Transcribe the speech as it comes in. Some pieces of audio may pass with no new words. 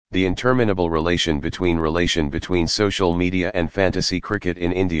The interminable relation between social media and fantasy cricket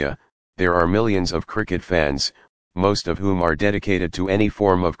in India. There are millions of cricket fans, most of whom are dedicated to any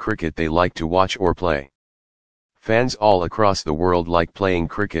form of cricket they like to watch or play. Fans all across the world like playing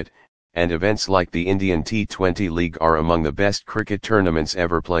cricket, and events like the Indian T20 League are among the best cricket tournaments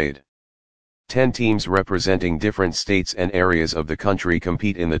ever played. 10 teams representing different states and areas of the country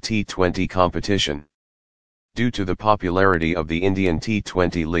compete in the T20 competition. Due to the popularity of the Indian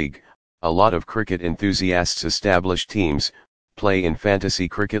T20 League, a lot of cricket enthusiasts establish teams, play in fantasy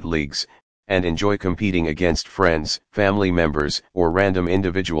cricket leagues, and enjoy competing against friends, family members, or random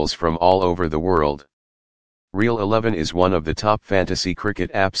individuals from all over the world. Real 11 is one of the top fantasy cricket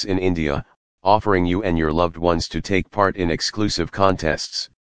apps in India, offering you and your loved ones to take part in exclusive contests.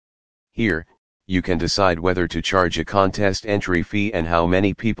 Here, you can decide whether to charge a contest entry fee and how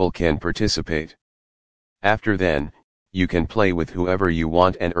many people can participate. After then, you can play with whoever you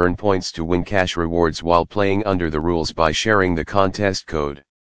want and earn points to win cash rewards while playing under the rules by sharing the contest code.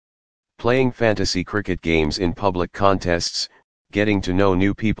 Playing fantasy cricket games in public contests, getting to know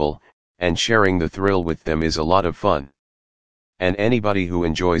new people, and sharing the thrill with them is a lot of fun. And anybody who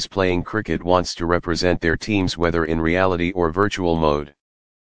enjoys playing cricket wants to represent their teams whether in reality or virtual mode.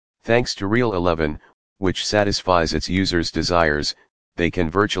 Thanks to Real 11, which satisfies its users' desires, they can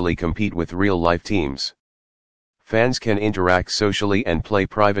virtually compete with real-life teams. Fans can interact socially and play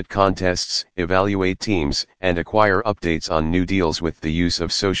private contests, evaluate teams, and acquire updates on new deals with the use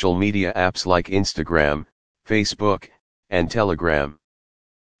of social media apps like Instagram, Facebook, and Telegram.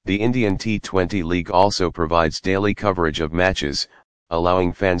 The Indian T20 League also provides daily coverage of matches,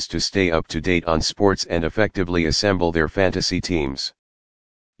 allowing fans to stay up to date on sports and effectively assemble their fantasy teams.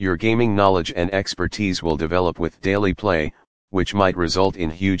 Your gaming knowledge and expertise will develop with daily play, which might result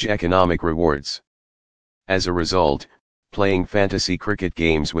in huge economic rewards. As a result, playing fantasy cricket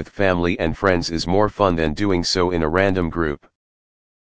games with family and friends is more fun than doing so in a random group.